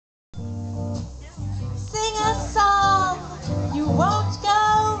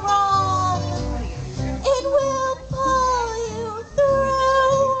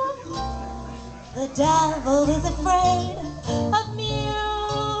devil is afraid of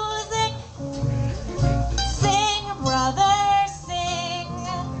music. Sing, brother, sing,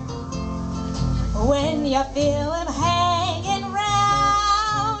 when you feel him hanging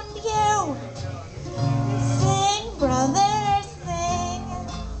round you. Sing, brother, sing.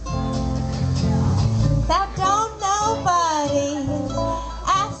 Now don't nobody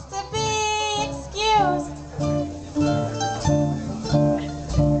ask to be excused,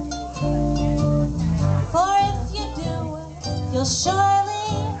 for if you do, you'll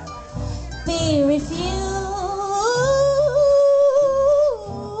surely be refused.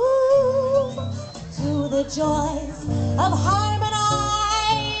 To the joys of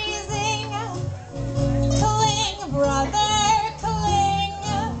harmonizing, cling, brother, cling.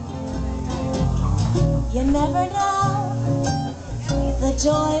 You never know the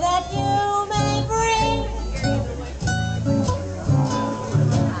joy that you may bring.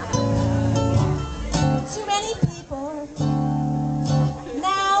 Too many people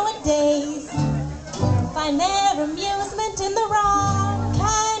nowadays find their amusement in the wrong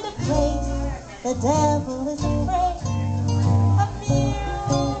kind of place. The devil is afraid of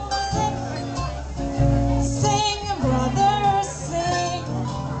music. Sing, brother, sing.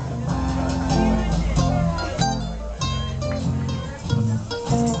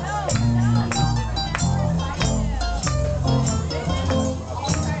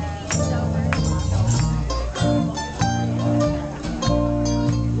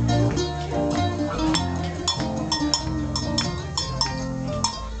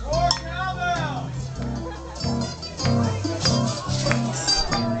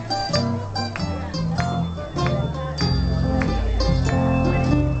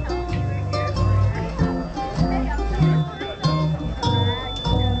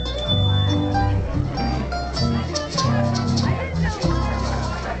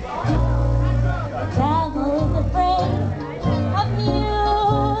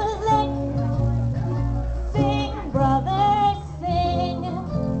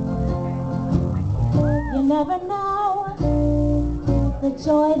 Never know the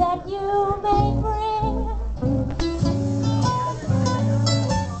joy that you may bring.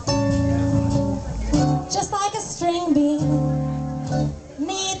 Just like a string bean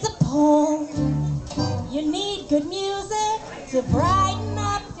needs a pull, you need good music to brighten